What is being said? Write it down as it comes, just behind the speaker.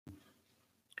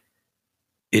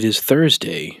It is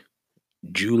Thursday,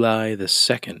 July the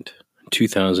 2nd,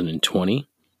 2020.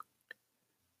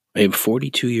 I am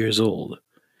 42 years old,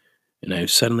 and I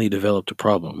have suddenly developed a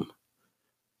problem.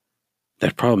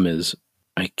 That problem is,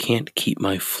 I can't keep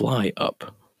my fly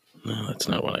up. No, that's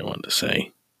not what I wanted to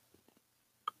say.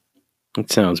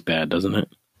 It sounds bad, doesn't it?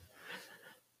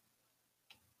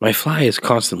 My fly is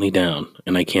constantly down,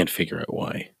 and I can't figure out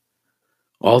why.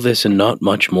 All this and not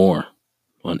much more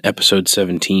on episode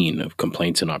 17 of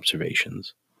Complaints and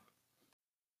Observations.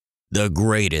 The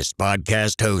greatest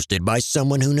podcast hosted by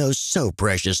someone who knows so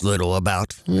precious little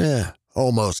about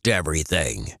almost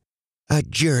everything. A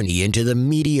journey into the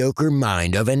mediocre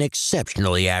mind of an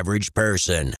exceptionally average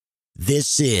person.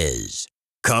 This is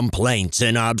Complaints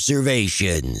and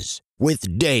Observations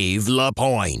with Dave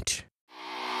LaPointe.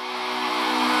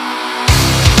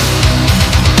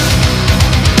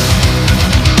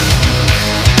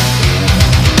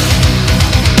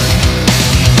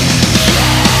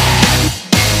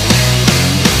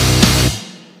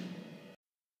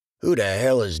 Who the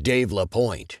hell is Dave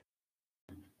LaPointe?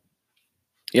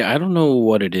 Yeah, I don't know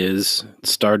what it is. It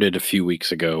started a few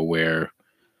weeks ago where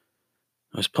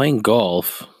I was playing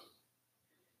golf,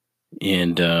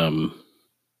 and it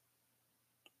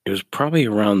was probably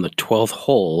around the 12th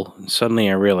hole, and suddenly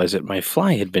I realized that my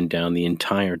fly had been down the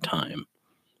entire time.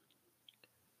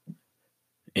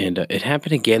 And it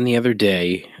happened again the other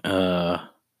day. Can't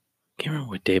remember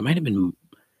what day. It might have been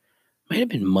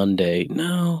Monday.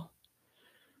 No,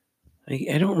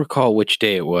 I don't recall which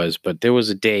day it was, but there was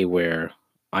a day where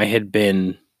I had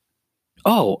been.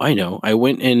 Oh, I know. I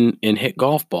went in and hit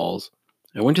golf balls.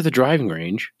 I went to the driving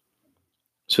range.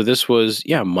 So this was,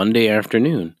 Monday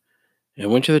afternoon. I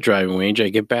went to the driving range. I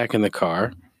get back in the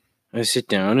car. I sit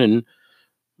down and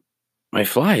my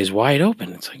fly is wide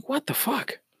open. It's like, what the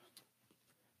fuck?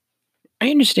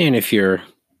 I understand if you're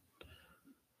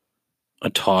a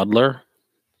toddler,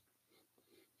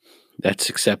 that's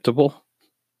acceptable.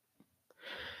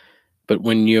 But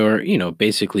when you're,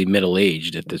 basically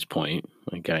middle-aged at this point,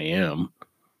 like I am,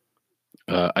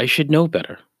 I should know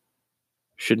better.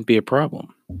 Shouldn't be a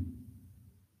problem.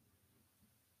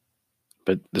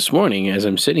 But this morning, as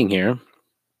I'm sitting here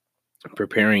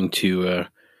preparing to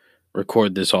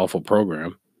record this awful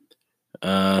program,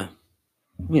 I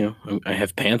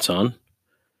have pants on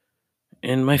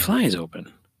and my fly is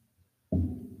open.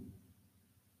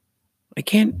 I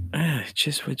can't,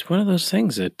 it's one of those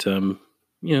things that,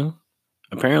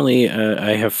 apparently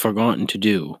I have forgotten to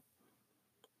do.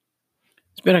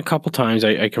 It's been a couple times.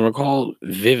 I can recall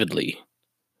vividly,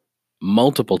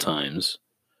 multiple times,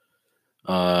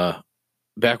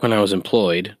 back when I was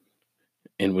employed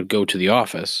and would go to the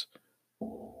office.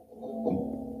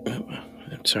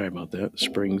 I'm sorry about that.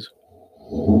 Springs.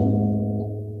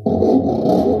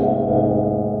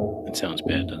 It sounds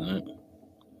bad, doesn't it?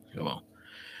 Oh,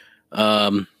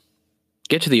 well.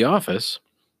 Get to the office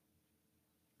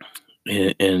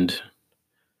and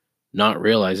not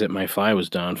realize that my fly was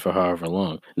down for however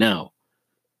long. Now,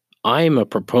 I'm a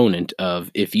proponent of,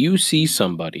 if you see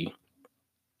somebody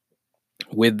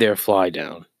with their fly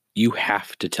down, you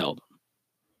have to tell them.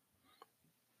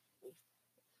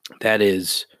 That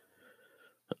is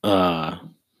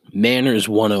manners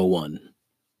 101.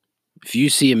 If you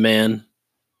see a man,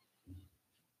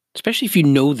 especially if you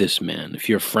know this man, if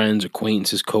you're friends,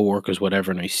 acquaintances, coworkers,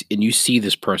 whatever, and you see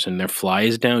this person, their fly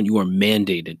is down, you are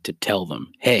mandated to tell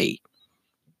them, hey,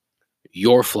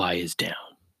 your fly is down.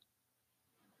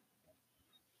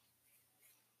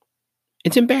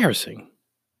 It's embarrassing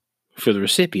for the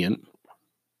recipient,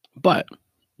 but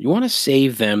you want to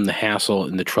save them the hassle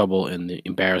and the trouble and the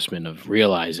embarrassment of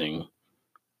realizing,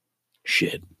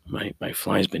 shit, my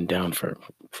fly's been down for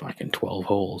fucking 12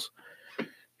 holes.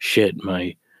 Shit,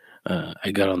 I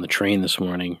got on the train this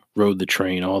morning, rode the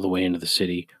train all the way into the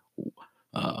city,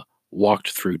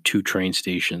 walked through 2 train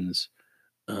stations,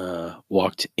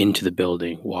 walked into the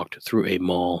building, walked through a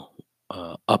mall,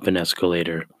 up an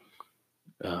escalator,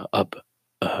 up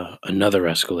another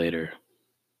escalator,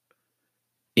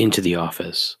 into the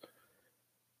office,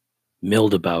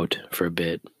 milled about for a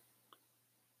bit,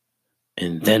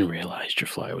 and then realized your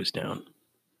fly was down.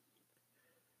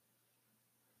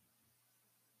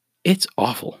 It's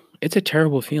awful. It's a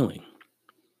terrible feeling.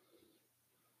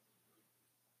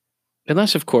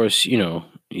 Unless, of course,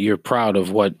 you're proud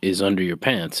of what is under your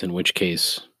pants, in which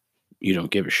case you don't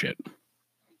give a shit.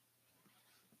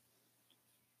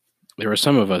 There are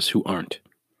some of us who aren't.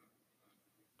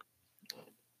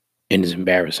 And it's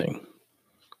embarrassing.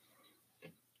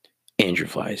 And your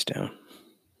fly is down.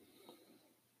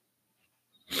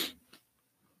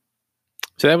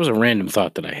 So that was a random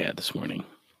thought that I had this morning.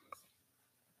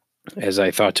 as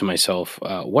I thought to myself,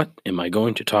 what am I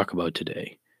going to talk about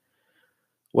today?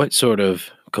 What sort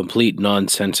of complete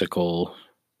nonsensical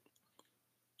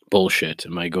bullshit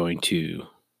am I going to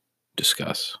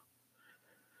discuss?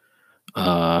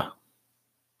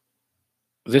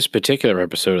 This particular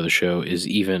episode of the show is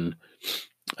even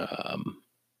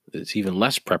it's even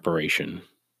less preparation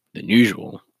than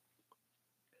usual.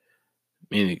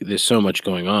 I mean, there's so much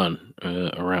going on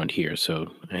around here,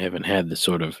 so I haven't had the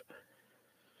sort of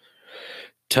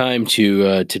time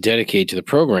to dedicate to the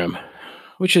program,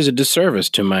 which is a disservice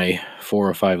to my 4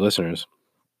 or 5 listeners,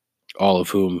 all of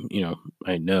whom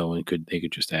I know and they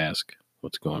could just ask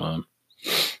what's going on.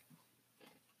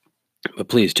 But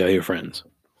please tell your friends.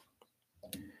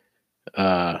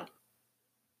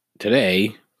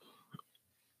 Today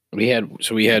we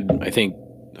had I think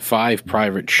 5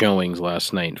 private showings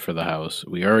last night for the house.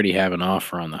 We already have an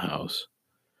offer on the house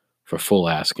for full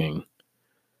asking.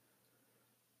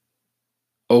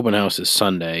 Open house is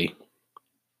Sunday.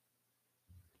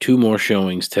 2 more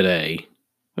showings today.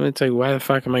 And it's like, why the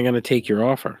fuck am I going to take your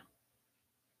offer?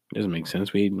 Doesn't make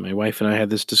sense. My wife and I had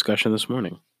this discussion this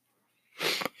morning.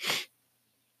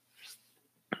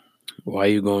 Why are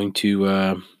you going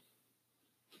to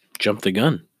jump the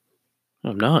gun?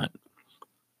 I'm not.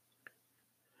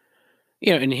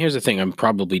 And here's the thing. I'm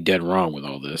probably dead wrong with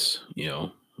all this.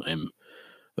 I'm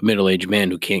a middle-aged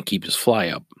man who can't keep his fly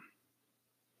up.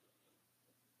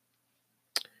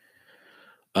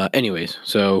 Anyways,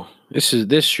 so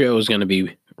this show is going to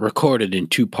be recorded in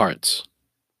 2 parts.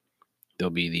 There'll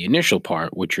be the initial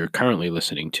part, which you're currently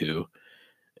listening to,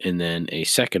 and then a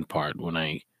second part when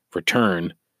I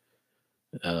return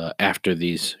after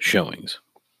these showings.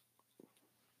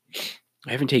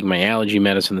 I haven't taken my allergy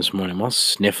medicine this morning. I'm all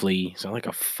sniffly. Sound like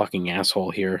a fucking asshole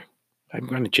here. I'm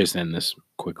going to just end this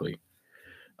quickly.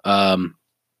 I'm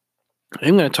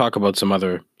going to talk about some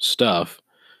other stuff.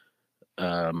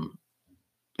 The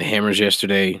Hammers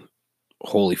yesterday,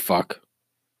 holy fuck.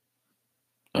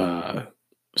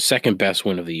 Second best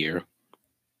win of the year.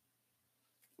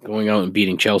 Going out and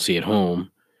beating Chelsea at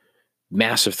home.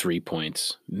 Massive 3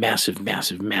 points. Massive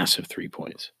 3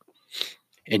 points.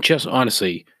 And just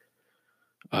honestly,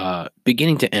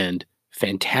 beginning to end,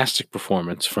 fantastic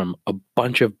performance from a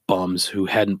bunch of bums who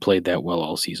hadn't played that well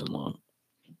all season long.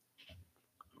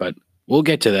 But we'll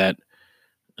get to that.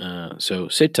 So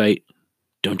sit tight.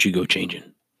 Don't you go changing.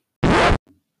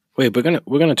 Wait,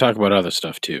 we're gonna talk about other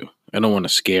stuff too. I don't want to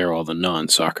scare all the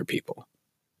non-soccer people.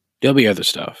 There'll be other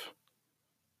stuff.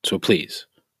 So please,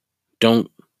 don't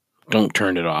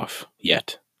turn it off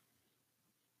yet.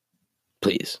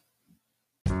 Please.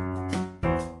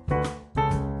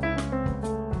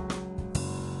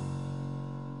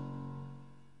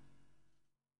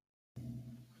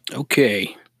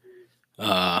 Okay.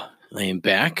 I am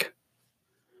back.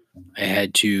 I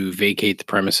had to vacate the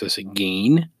premises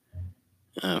again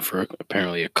for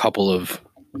apparently a couple of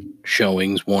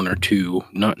showings, 1 or 2,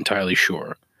 not entirely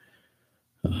sure.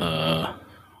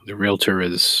 The realtor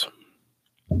is,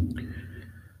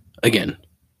 again,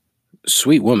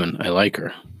 sweet woman. I like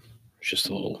her. Just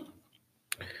a little,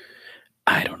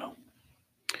 I don't know.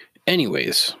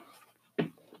 Anyways,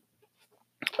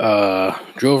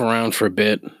 drove around for a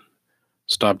bit,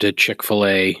 stopped at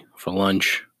Chick-fil-A for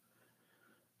lunch,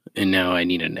 and now I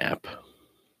need a nap.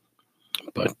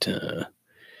 But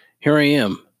here I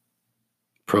am,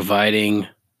 providing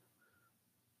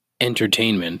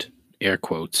entertainment, air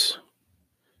quotes,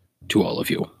 to all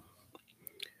of you.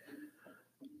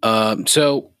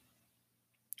 So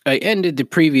I ended the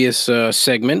previous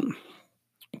segment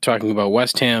talking about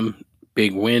West Ham,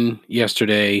 big win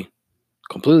yesterday,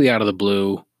 completely out of the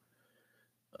blue.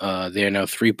 They are now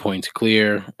 3 points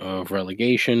clear of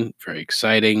relegation. Very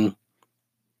exciting.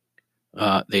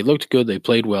 They looked good. They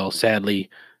played well. Sadly,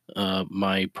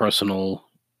 my personal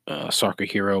soccer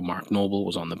hero, Mark Noble,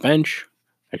 was on the bench.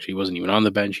 Actually, he wasn't even on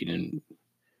the bench. He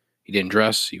didn't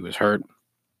dress. He was hurt.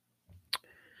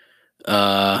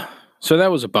 So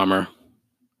that was a bummer.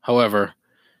 However,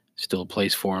 still a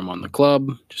place for him on the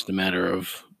club. Just a matter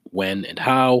of when and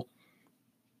how.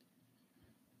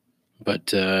 But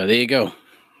there you go.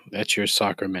 That's your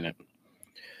soccer minute.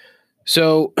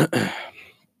 So,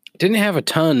 didn't have a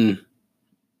ton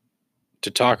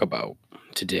to talk about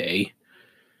today.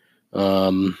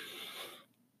 For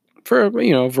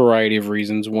a variety of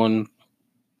reasons. 1,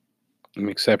 I'm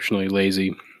exceptionally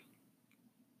lazy.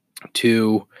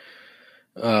 2,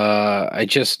 I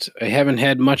haven't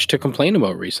had much to complain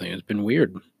about recently. It's been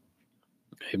weird.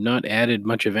 I have not added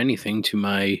much of anything to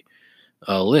my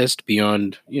list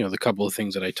beyond, the couple of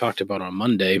things that I talked about on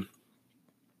Monday.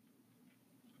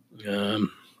 But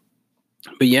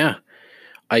yeah,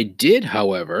 I did,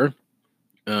 however,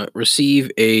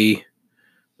 receive a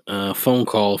phone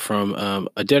call from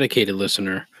a dedicated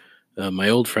listener, my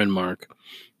old friend Mark,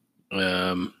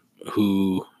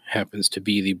 who happens to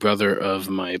be the brother of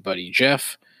my buddy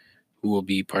Jeff, who will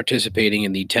be participating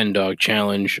in the 10 Dog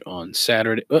Challenge on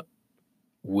Saturday.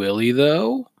 Will he,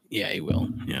 though? Yeah, he will.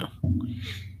 Yeah.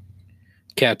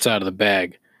 Cat's out of the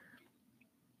bag,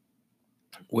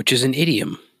 which is an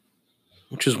idiom,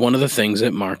 which is one of the things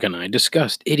that Mark and I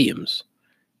discussed, idioms.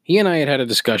 He and I had a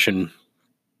discussion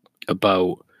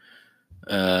about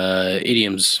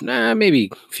idioms,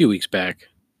 maybe a few weeks back.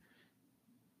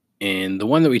 And the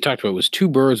one that we talked about was two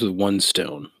birds with one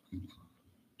stone,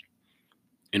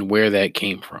 and where that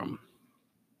came from.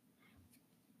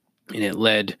 And it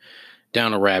led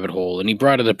down a rabbit hole. And he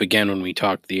brought it up again when we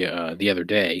talked the other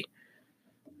day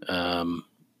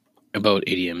about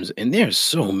idioms. And there's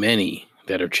so many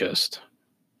that are just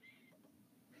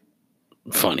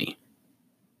funny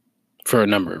for a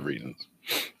number of reasons.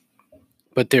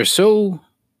 But they're so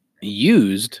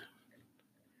used.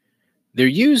 They're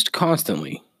used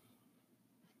constantly.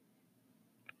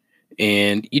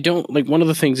 And you don't, like, one of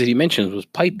the things that he mentioned was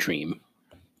pipe dream.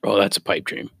 Oh, that's a pipe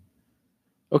dream.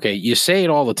 Okay, you say it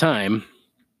all the time.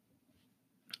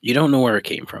 You don't know where it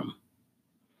came from.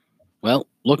 Well,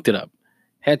 looked it up.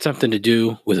 Had something to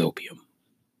do with opium.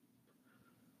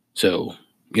 So,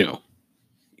 you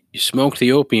smoked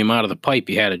the opium out of the pipe,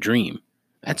 you had a dream.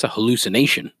 That's a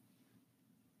hallucination,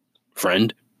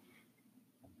 friend.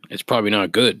 It's probably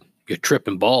not good. You're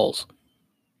tripping balls.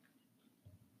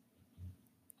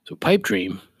 So pipe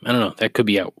dream, I don't know, that could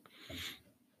be out.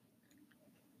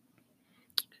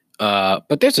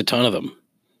 But there's a ton of them.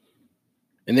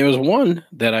 And there was one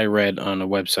that I read on a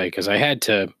website because I had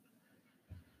to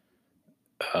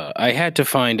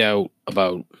find out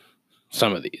about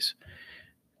some of these.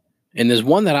 And there's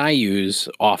one that I use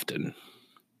often,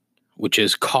 which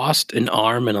is cost an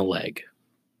arm and a leg.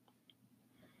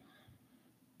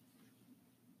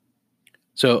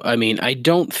 So, I mean, I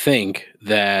don't think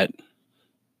that,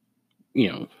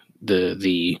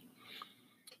 the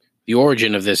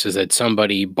origin of this is that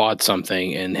somebody bought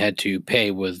something and had to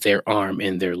pay with their arm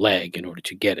and their leg in order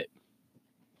to get it.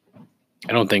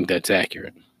 I don't think that's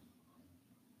accurate.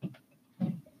 But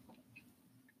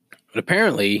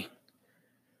apparently,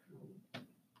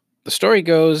 the story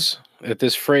goes that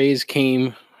this phrase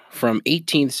came from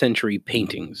 18th century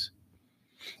paintings,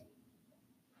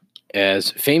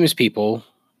 as famous people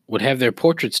would have their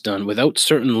portraits done without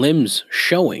certain limbs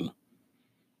showing,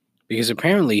 because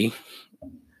apparently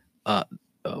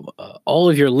all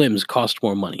of your limbs cost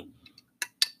more money.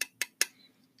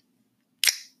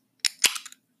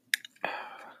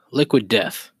 Liquid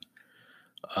death,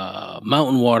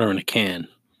 mountain water in a can,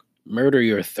 murder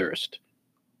your thirst.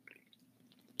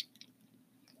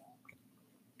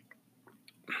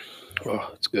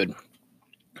 Oh, it's good.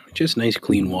 Just nice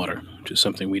clean water, which is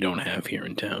something we don't have here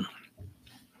in town.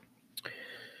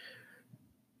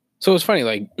 So it's funny,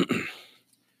 like,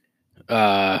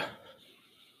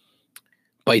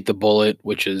 bite the bullet,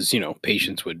 which is,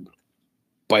 patients would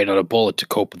bite on a bullet to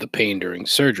cope with the pain during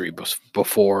surgery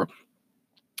before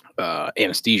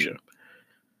anesthesia.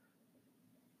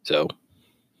 So,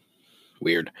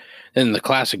 weird. Then the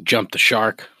classic jump the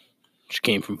shark, which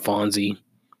came from Fonzie.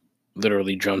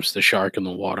 Literally jumps the shark in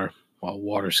the water while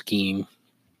water skiing.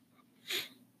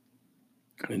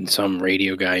 And some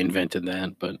radio guy invented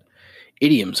that, but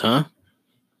idioms, huh?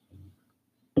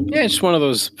 Yeah, it's one of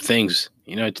those things.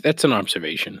 That's an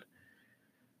observation.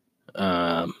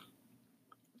 But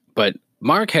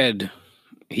Mark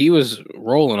he was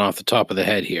rolling off the top of the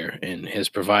head here and has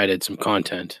provided some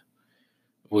content,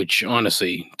 which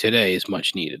honestly today is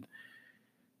much needed.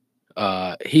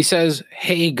 He says,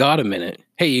 "Hey, got a minute?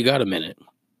 Hey, you got a minute?"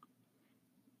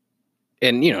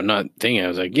 And, not thinking, I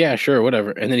was like, yeah, sure, whatever.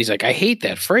 And then he's like, "I hate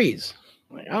that phrase."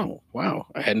 I'm like, oh, wow,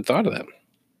 I hadn't thought of that.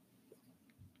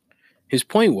 His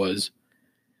point was,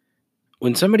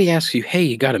 when somebody asks you, "Hey,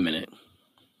 you got a minute?"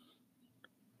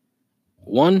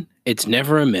 1, it's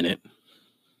never a minute.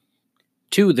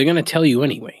 2, they're going to tell you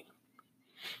anyway.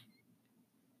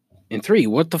 And 3,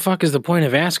 what the fuck is the point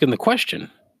of asking the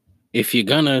question if you're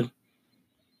going to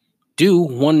do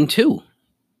 1 and 2?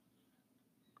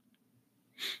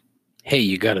 Hey,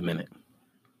 you got a minute?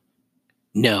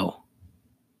 No.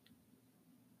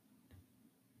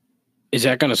 Is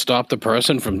that going to stop the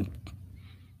person from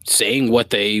saying what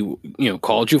they,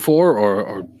 called you for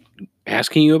or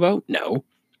asking you about? No.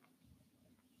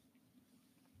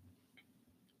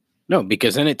 No,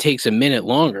 because then it takes a minute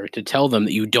longer to tell them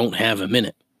that you don't have a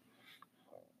minute.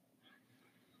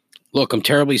 Look, I'm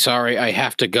terribly sorry. I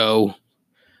have to go.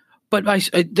 but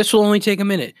this will only take a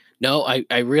minute. No,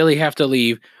 I really have to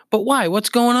leave. But why? What's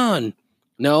going on?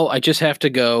 No, I just have to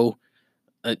go.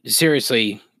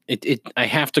 Seriously, I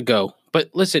have to go. But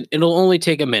listen, it'll only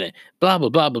take a minute. Blah, blah,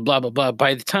 blah, blah, blah, blah, blah.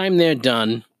 By the time they're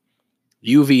done,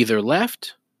 you've either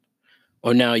left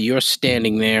or now you're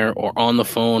standing there or on the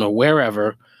phone or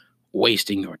wherever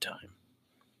wasting your time.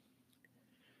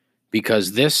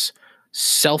 Because this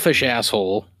selfish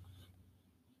asshole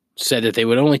said that they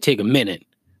would only take a minute.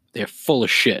 They're full of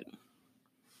shit.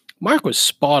 Mark was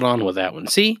spot on with that one.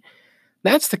 See,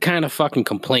 that's the kind of fucking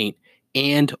complaint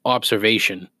and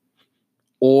observation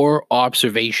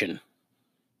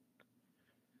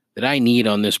that I need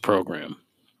on this program.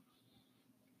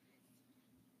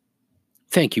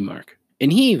 Thank you, Mark.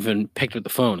 And he even picked up the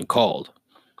phone and called.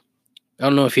 I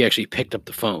don't know if he actually picked up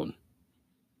the phone.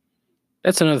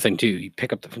 That's another thing, too. You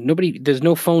pick up the phone. There's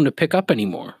no phone to pick up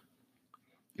anymore.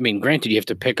 I mean, granted, you have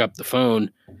to pick up the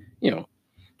phone,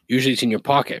 usually it's in your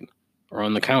pocket or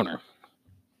on the counter.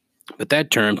 But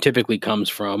that term typically comes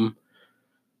from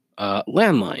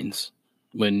landlines.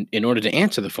 When, in order to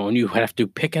answer the phone, you have to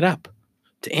pick it up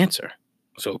to answer.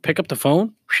 So pick up the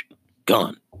phone,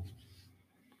 gone.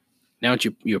 Now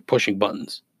you're pushing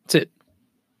buttons. That's it.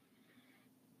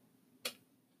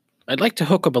 I'd like to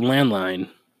hook up a landline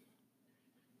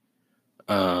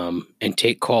and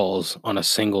take calls on a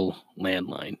single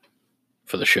landline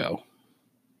for the show.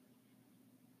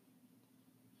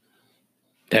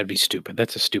 That'd be stupid.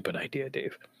 That's a stupid idea,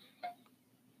 Dave.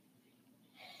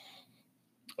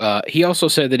 He also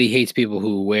said that he hates people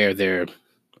who wear their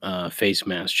face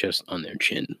mask just on their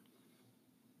chin,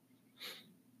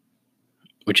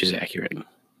 which is accurate.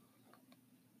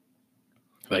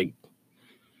 Like,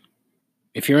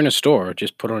 if you're in a store,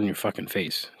 just put it on your fucking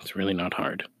face. It's really not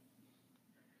hard.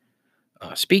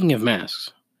 Speaking of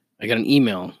masks, I got an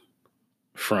email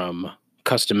from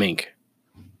Custom Ink,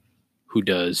 who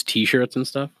does T-shirts and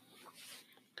stuff,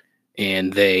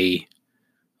 and they're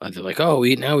like, "Oh,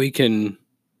 now we can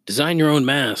design your own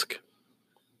mask."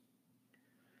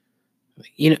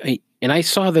 And I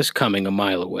saw this coming a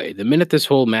mile away. The minute this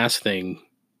whole mask thing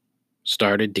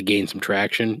started to gain some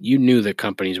traction, you knew that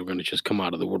companies were going to just come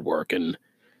out of the woodwork and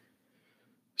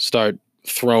start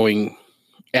throwing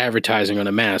advertising on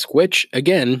a mask, which,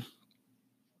 again,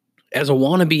 as a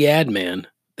wannabe ad man,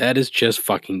 that is just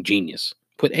fucking genius.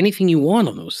 Put anything you want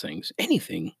on those things.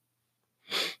 Anything.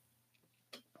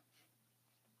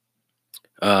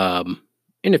 And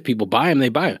if people buy them, they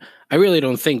buy them. I really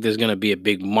don't think there's going to be a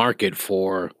big market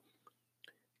for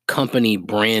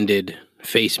company-branded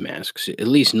face masks, at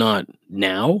least not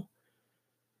now.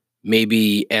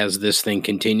 Maybe as this thing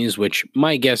continues, which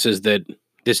my guess is that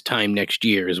this time next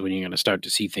year is when you're going to start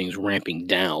to see things ramping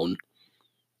down.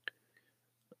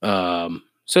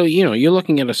 So, you're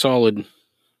looking at a solid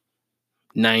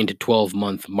 9 to 12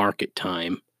 month market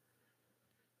time.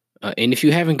 And if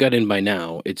you haven't got in by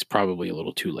now, it's probably a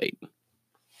little too late.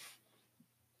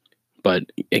 But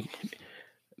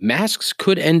masks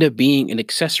could end up being an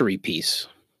accessory piece,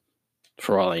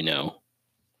 for all I know.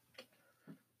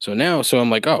 So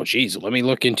I'm like, oh, geez, let me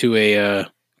look into a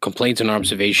complaints and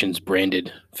observations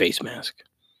branded face mask.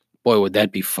 Boy, would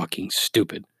that be fucking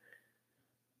stupid.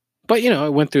 But, I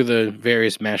went through the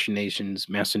various various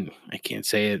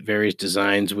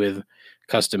designs with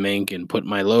Custom Ink and put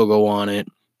my logo on it.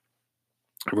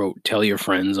 I wrote, "Tell your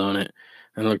friends" on it.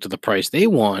 And I looked at the price. They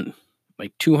want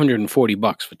like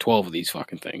 $240 for 12 of these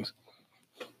fucking things.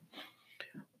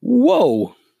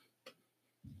 Whoa.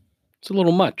 It's a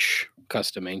little much,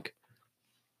 Custom Ink.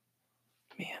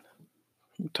 Man,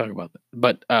 we'll talk about that.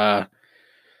 But,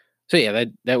 so yeah,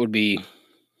 that'd be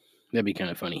kind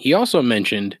of funny. He also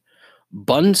mentioned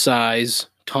bun size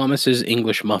Thomas's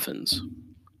English muffins.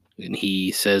 And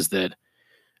he says that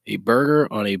a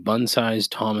burger on a bun size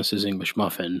Thomas's English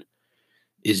muffin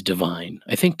is divine.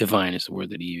 I think divine is the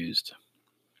word that he used.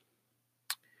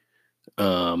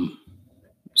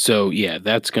 So yeah,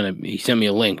 he sent me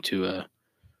a link to a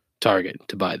Target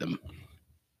to buy them.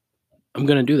 I'm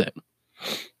going to do that.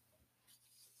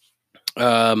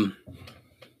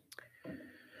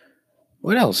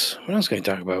 What else? What else can I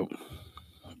talk about?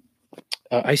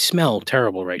 I smell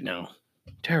terrible right now.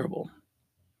 Terrible.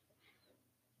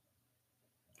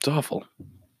 It's awful.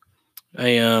 I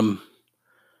am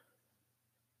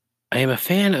a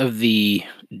fan of the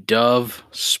Dove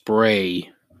spray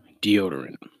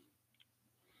deodorant.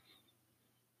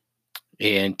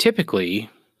 And typically,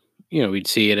 we'd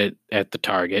see it at the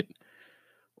Target,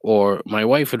 or my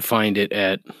wife would find it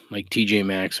at like TJ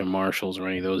Maxx or Marshalls or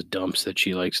any of those dumps that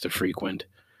she likes to frequent.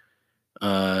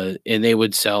 And they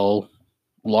would sell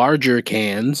larger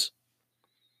cans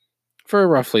for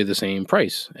roughly the same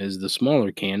price as the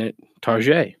smaller can at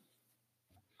Target.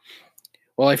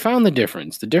 Well, I found the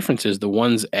difference. The difference is the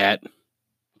ones at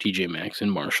TJ Maxx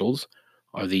and Marshalls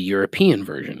are the European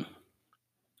version,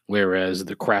 whereas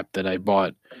the crap that I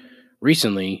bought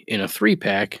recently in a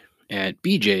 3-pack at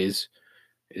BJ's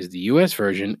is the US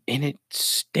version, and it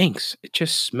stinks. It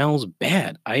just smells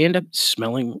bad. I end up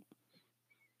smelling.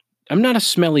 I'm not a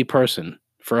smelly person.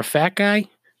 For a fat guy,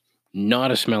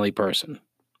 not a smelly person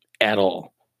at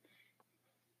all.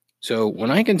 So when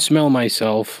I can smell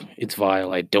myself, it's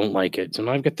vile. I don't like it. So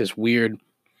now I've got this weird,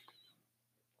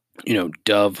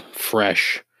 Dove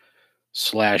Fresh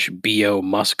 / BO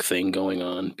Musk thing going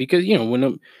on. Because,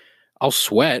 when I'll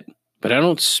sweat, but I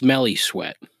don't smelly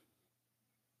sweat.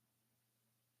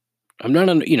 I'm not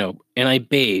and I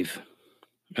bathe.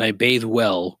 And I bathe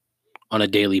well on a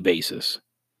daily basis.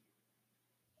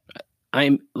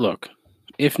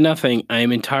 If nothing, I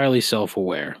am entirely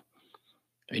self-aware.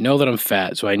 I know that I'm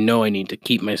fat, so I know I need to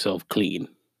keep myself clean.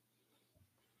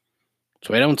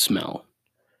 So I don't smell.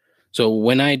 So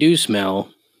when I do smell,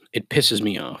 it pisses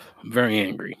me off. I'm very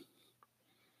angry.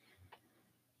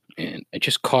 And I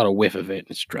just caught a whiff of it.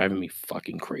 It's driving me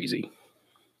fucking crazy.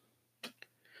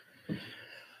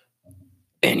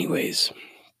 Anyways.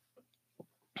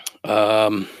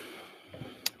 Apparently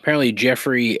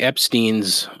Jeffrey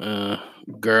Epstein's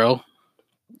girl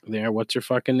there, what's her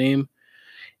fucking name?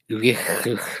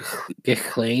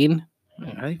 Ghislaine?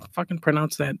 How do you fucking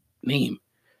pronounce that name?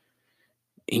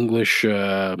 English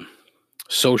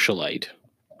socialite.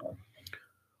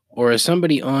 Or as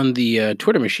somebody on the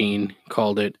Twitter machine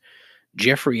called it,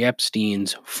 Jeffrey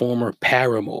Epstein's former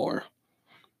paramour.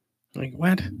 Like,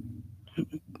 what?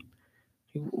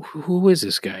 Who is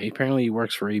this guy? Apparently he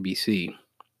works for ABC.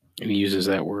 And he uses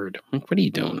that word. Like, what are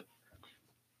you doing?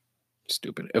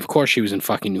 Stupid. Of course she was in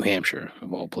fucking New Hampshire,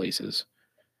 of all places.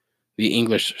 The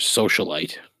English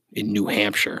socialite in New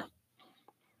Hampshire.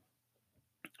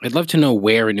 I'd love to know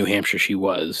where in New Hampshire she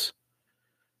was.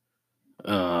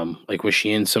 Was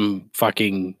she in some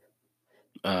fucking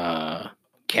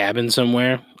cabin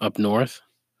somewhere up north?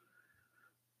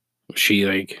 Was she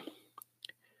like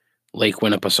Lake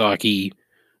Winnipesaukee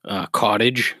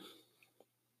cottage?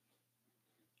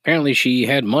 Apparently she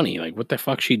had money. Like, what the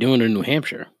fuck's she doing in New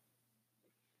Hampshire?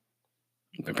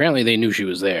 Apparently they knew she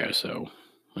was there, so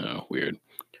weird.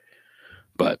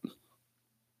 But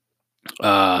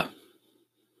I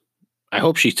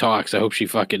hope she talks. I hope she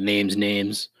fucking names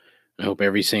names. I hope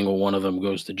every single one of them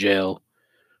goes to jail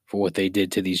for what they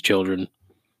did to these children.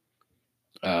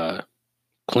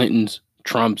 Clintons,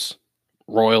 Trumps,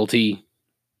 royalty,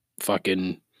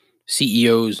 fucking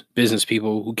CEOs, business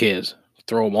people, who cares?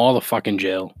 Throw them all the fucking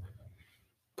jail.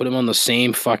 Put them on the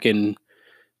same fucking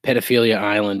pedophilia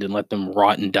island and let them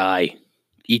rot and die.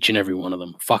 Each and every one of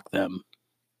them. Fuck them.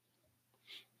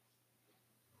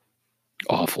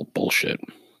 Awful bullshit.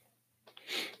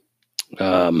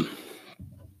 But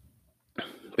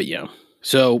yeah.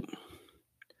 So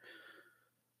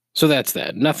that's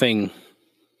that. Nothing.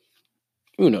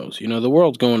 Who knows? The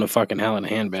world's going to fucking hell in a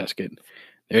handbasket.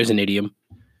 There's an idiom.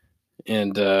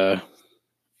 And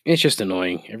it's just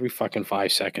annoying. Every fucking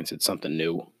 5 seconds it's something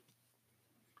new.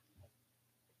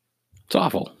 It's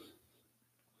awful.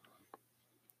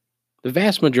 The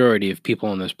vast majority of people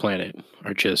on this planet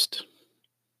are just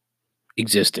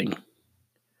existing.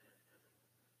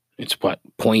 It's what,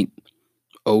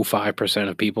 0.05%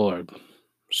 of people are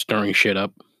stirring shit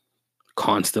up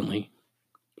constantly.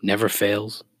 Never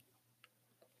fails.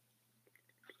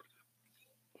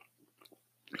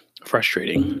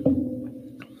 Frustrating.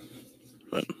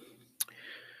 But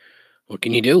what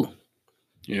can you do?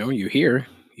 You're here.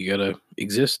 You gotta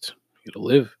exist. You gotta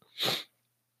live.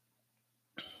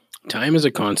 Time is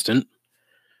a constant.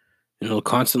 And it'll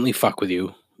constantly fuck with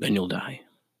you. Then you'll die.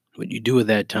 What you do with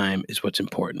that time is what's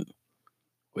important.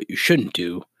 What you shouldn't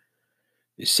do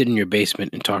is sit in your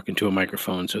basement and talk into a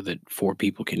microphone so that 4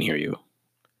 people can hear you.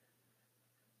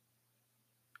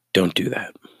 Don't do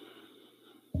that.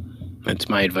 That's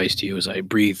my advice to you as I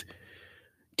breathe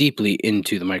deeply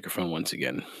into the microphone once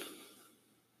again.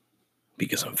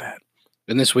 Because I'm fat.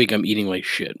 And this week I'm eating like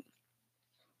shit.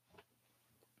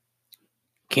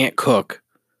 Can't cook.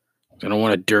 I don't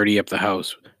want to dirty up the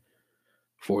house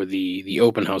for the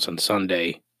open house on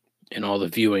Sunday and all the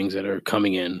viewings that are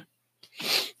coming in.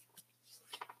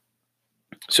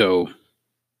 So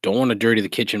don't want to dirty the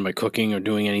kitchen by cooking or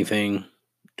doing anything.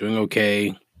 Doing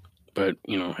okay. But,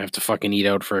 have to fucking eat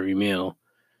out for every meal.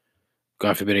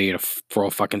 God forbid I throw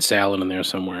a fucking salad in there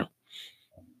somewhere.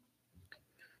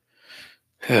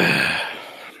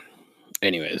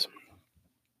 Anyways.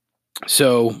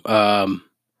 So,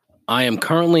 I am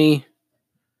currently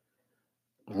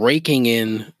raking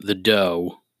in the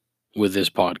dough with this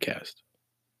podcast.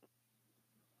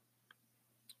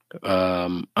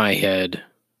 I had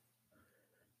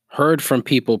heard from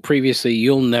people previously,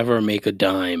 you'll never make a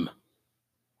dime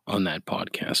on that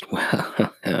podcast.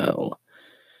 Well,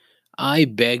 I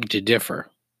beg to differ.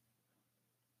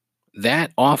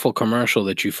 That awful commercial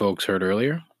that you folks heard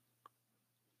earlier,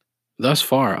 thus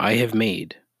far, I have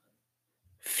made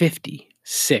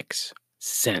 56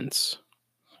 cents.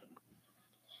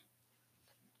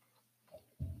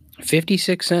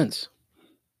 56 cents.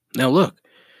 Now, look,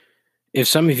 if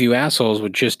some of you assholes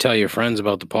would just tell your friends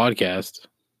about the podcast,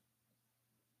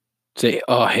 say,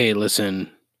 oh, hey,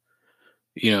 listen,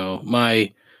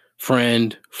 my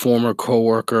friend, former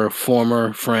coworker,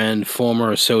 former friend,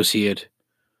 former associate,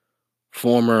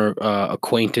 former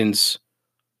acquaintance,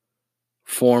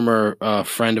 former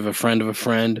friend of a friend of a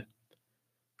friend,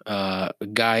 a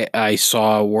guy I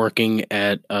saw working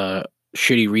at a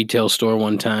shitty retail store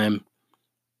one time.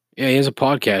 Yeah, he has a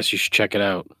podcast. You should check it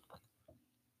out.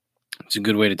 It's a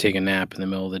good way to take a nap in the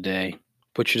middle of the day.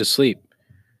 Put you to sleep.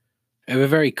 I have a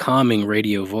very calming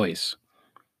radio voice.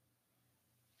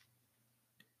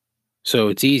 So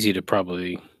it's easy to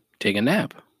probably take a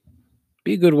nap.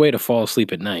 Be a good way to fall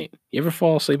asleep at night. You ever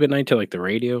fall asleep at night to like the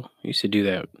radio? I used to do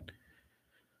that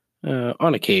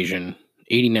on occasion.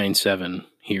 89.7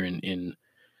 here in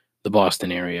the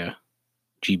Boston area.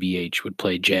 GBH would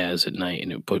play jazz at night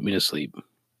and it would put me to sleep.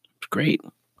 It's great.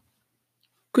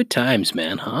 Good times,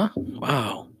 man, huh?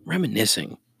 Wow.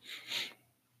 Reminiscing.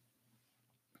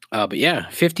 But yeah,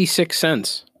 56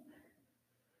 cents.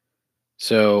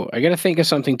 So I got to think of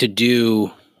something to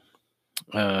do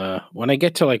when I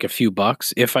get to like a few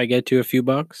bucks. If I get to a few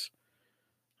bucks,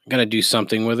 I'm going to do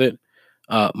something with it.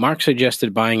 Mark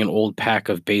suggested buying an old pack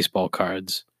of baseball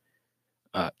cards,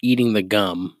 eating the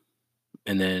gum,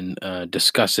 and then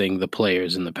discussing the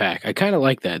players in the pack. I kind of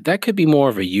like that. That could be more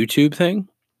of a YouTube thing.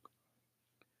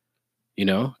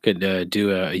 Could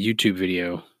do a YouTube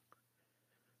video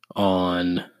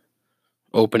on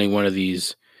opening one of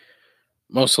these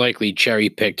most likely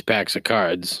cherry-picked packs of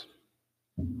cards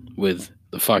with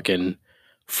the fucking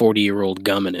 40-year-old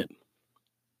gum in it.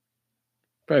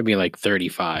 Probably be like 30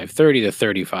 to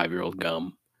 35-year-old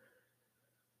gum.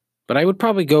 But I would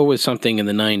probably go with something in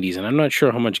the 90s, and I'm not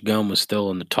sure how much gum was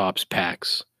still in the Topps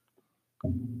packs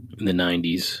in the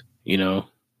 90s,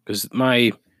 because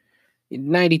my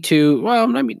 92,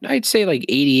 well, I mean, I'd say like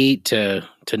 88 to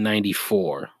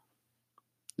 94.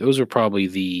 Those were probably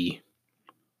the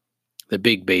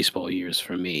big baseball years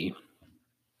for me.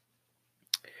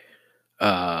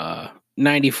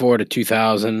 94 to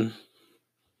 2000.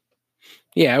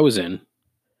 Yeah, I was in.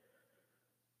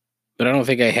 But I don't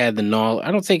think I had the knowledge.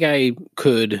 I don't think I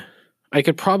could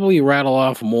probably rattle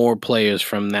off more players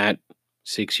from that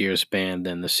 6-year span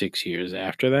than the 6 years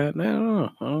after that. I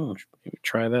don't know. Maybe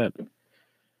try that.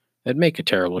 That'd make a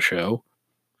terrible show,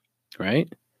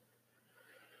 right?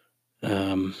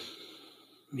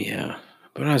 Yeah.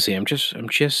 But honestly, I'm just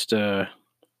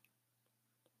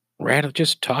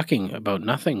talking about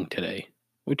nothing today,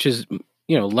 which is,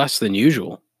 less than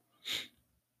usual.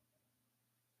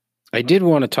 I did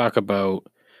want to talk about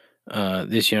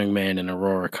this young man in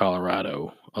Aurora,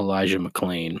 Colorado, Elijah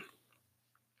McClain.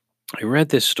 I read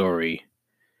this story,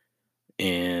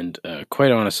 and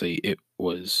quite honestly, it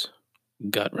was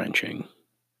gut-wrenching.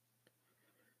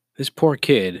 This poor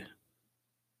kid,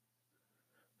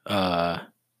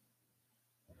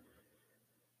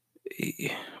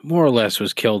 more or less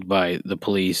was killed by the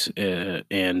police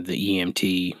and the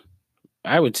EMT.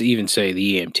 I would even say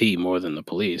the EMT more than the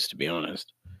police, to be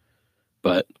honest.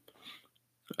 But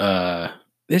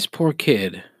this poor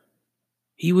kid,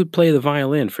 he would play the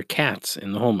violin for cats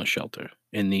in the homeless shelter,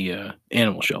 in the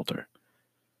animal shelter.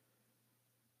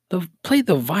 Play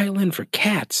the violin for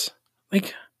cats.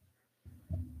 Like,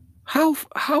 how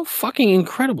fucking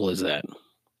incredible is that?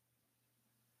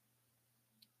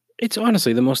 It's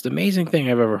honestly the most amazing thing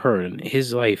I've ever heard in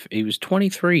his life. He was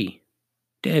 23,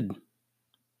 dead.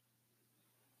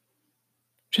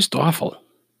 Just awful.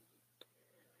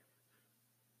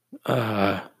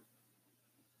 Yeah,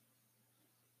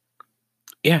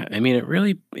 I mean, it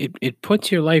really it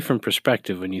puts your life in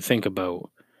perspective when you think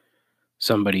about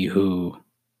somebody who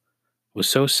was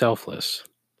so selfless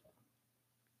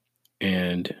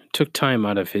and took time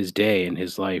out of his day and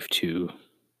his life to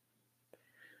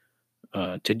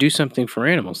do something for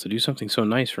animals, to do something so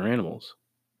nice for animals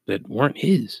that weren't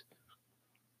his.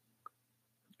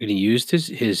 And he used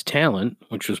his talent,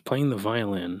 which was playing the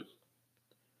violin,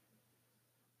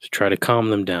 to try to calm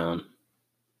them down.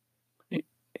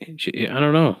 I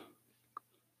don't know.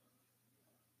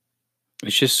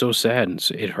 It's just so sad,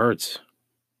 and it hurts.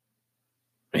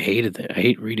 I hated that. I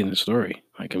hate reading the story.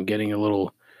 Like, I'm getting a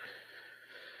little.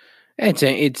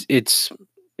 It's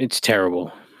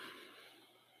terrible.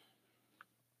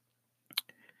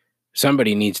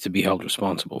 Somebody needs to be held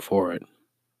responsible for it,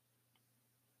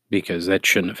 because that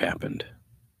shouldn't have happened.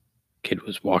 Kid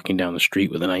was walking down the street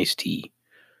with an iced tea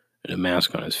and a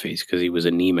mask on his face because he was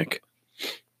anemic,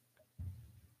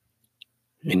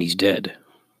 and he's dead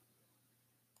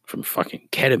from fucking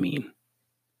ketamine.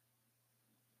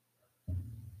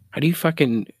 How do you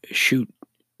fucking shoot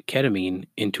ketamine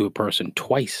into a person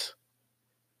twice?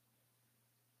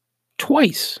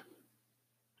 Twice.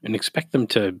 And expect them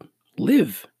to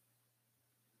live?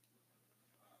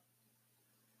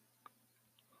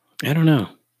 I don't know.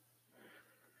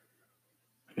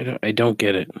 I don't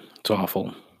get it. It's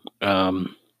awful.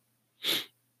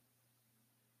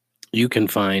 You can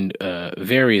find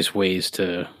various ways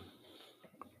to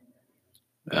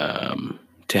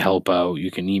help out. You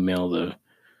can email the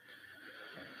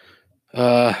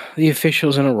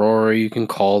officials in Aurora. You can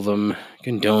call them. You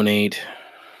can donate.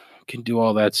 You can do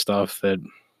all that stuff that,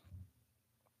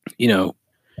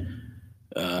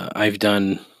 I've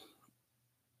done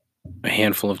a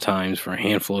handful of times for a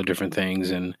handful of different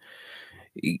things, and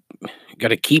you got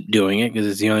to keep doing it because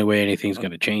it's the only way anything's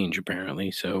going to change,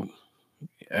 apparently. So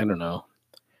I don't know.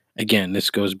 Again, this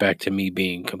goes back to me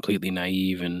being completely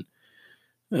naive and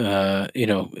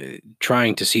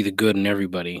trying to see the good in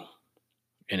everybody,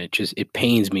 and it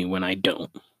pains me when I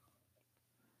don't.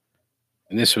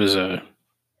 And this was a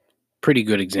pretty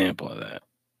good example of that.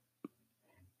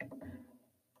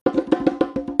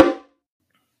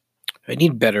 I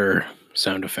need better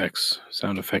sound effects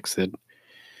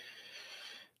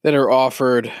that are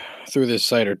offered through this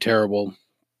site are terrible.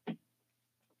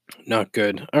 Not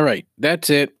good. All right, that's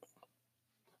it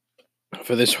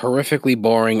for this horrifically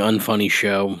boring, unfunny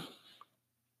show.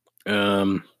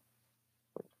 I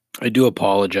do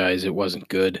apologize. It wasn't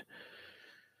good.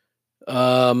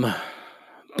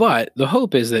 But the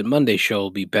hope is that Monday's show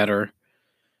will be better.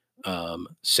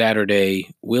 Saturday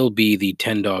will be the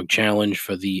 10-dog challenge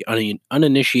for the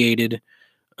uninitiated.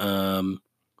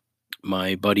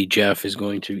 My buddy Jeff is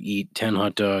going to eat 10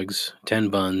 hot dogs, 10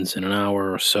 buns in an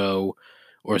hour or so,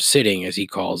 or sitting, as he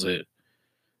calls it.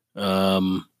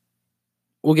 We'll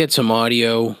get some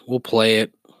audio. We'll play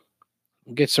it.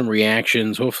 We'll get some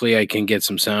reactions. Hopefully I can get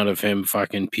some sound of him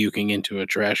fucking puking into a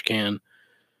trash can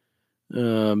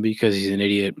because he's an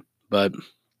idiot. But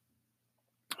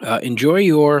enjoy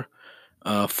your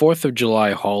 4th of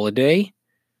July holiday.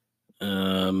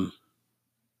 Don't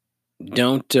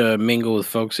mingle with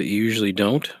folks that you usually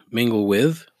don't mingle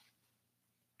with,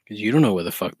 because you don't know where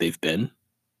the fuck they've been.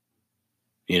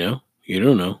 You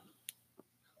don't know.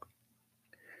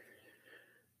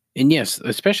 And yes,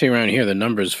 especially around here, the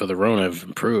numbers for the Rona have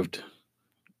improved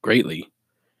greatly.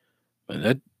 But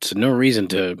that's no reason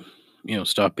to,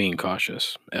 stop being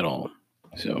cautious at all.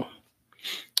 So,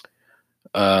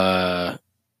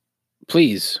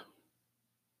 please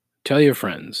tell your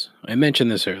friends. I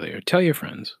mentioned this earlier. Tell your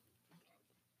friends.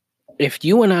 If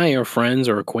you and I are friends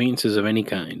or acquaintances of any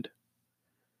kind,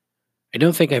 I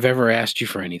don't think I've ever asked you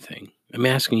for anything. I'm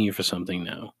asking you for something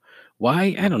now.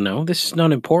 Why? I don't know. This is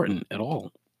not important at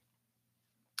all.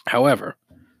 However,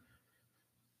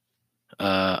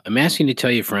 I'm asking you to tell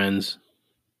your friends,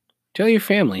 tell your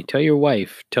family, tell your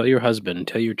wife, tell your husband,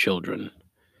 tell your children,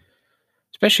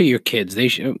 especially your kids.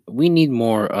 We need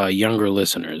more younger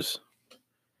listeners,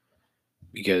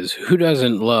 because who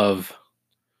doesn't love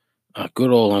good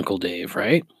old Uncle Dave,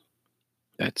 right?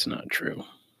 That's not true.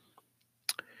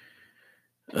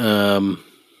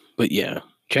 But yeah,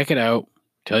 check it out.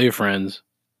 Tell your friends.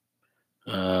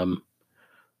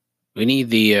 We need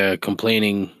the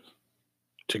complaining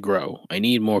to grow. I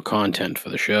need more content for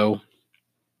the show.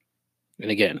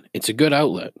 And again, it's a good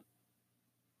outlet.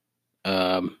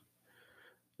 WWF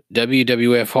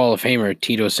Hall of Famer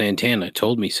Tito Santana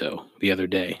told me so the other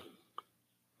day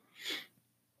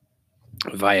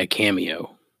via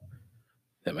Cameo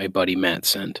that my buddy Matt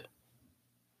sent.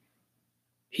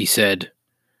 He said,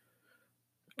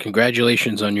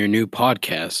 "Congratulations on your new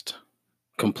podcast,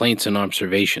 Complaints and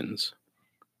Observations,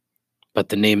 but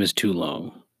the name is too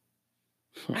long."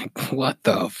 Like, what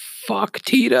the fuck,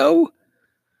 Tito?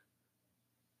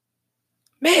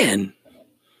 Man.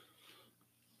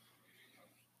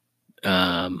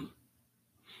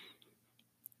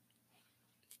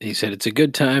 He said it's a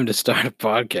good time to start a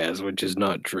podcast, which is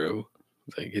not true.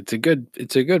 It's a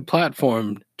good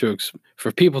platform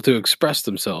for people to express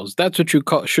themselves. That's what you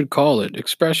should call it.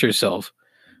 Express yourself.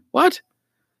 What?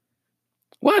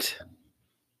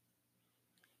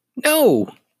 No.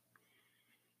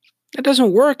 That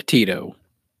doesn't work, Tito.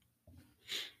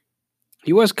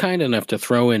 He was kind enough to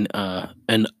throw in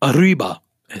an arriba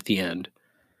at the end.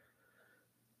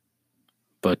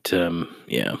 But,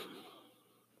 yeah.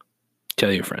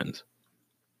 Tell your friends.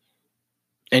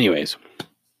 Anyways.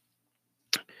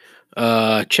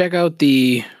 Check out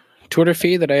the Twitter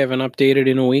feed that I haven't updated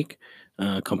in a week.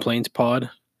 Complaints Pod.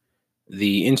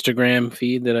 The Instagram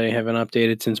feed that I haven't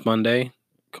updated since Monday.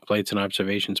 Complaints and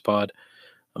Observations Pod.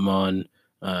 I'm on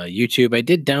YouTube. I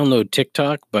did download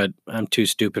TikTok, but I'm too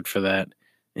stupid for that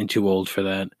and too old for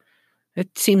that.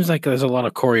 It seems like there's a lot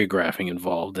of choreographing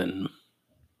involved, and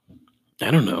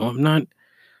I don't know. I'm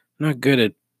not good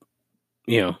at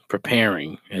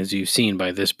preparing, as you've seen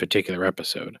by this particular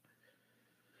episode.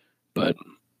 But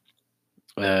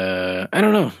I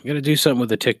don't know. Got to do something with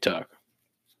the TikTok.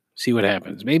 See what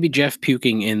happens. Maybe Jeff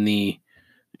puking in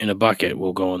a bucket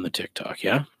will go on the TikTok.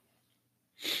 Yeah,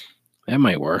 that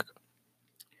might work.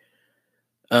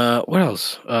 What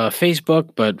else?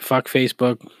 Facebook, but fuck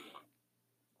Facebook.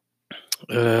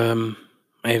 I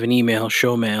have an email,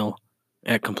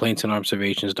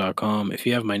 showmail@complaintsandobservations.com. If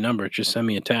you have my number, just send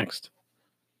me a text.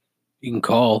 You can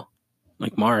call,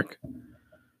 like Mark.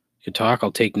 You can talk.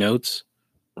 I'll take notes,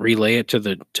 relay it to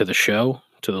the show,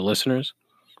 to the listeners,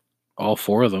 all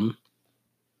 4 of them.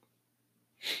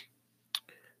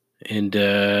 And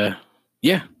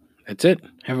yeah, that's it.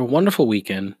 Have a wonderful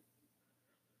weekend.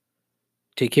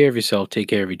 Take care of yourself. Take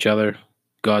care of each other.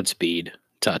 Godspeed.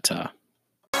 Ta-ta.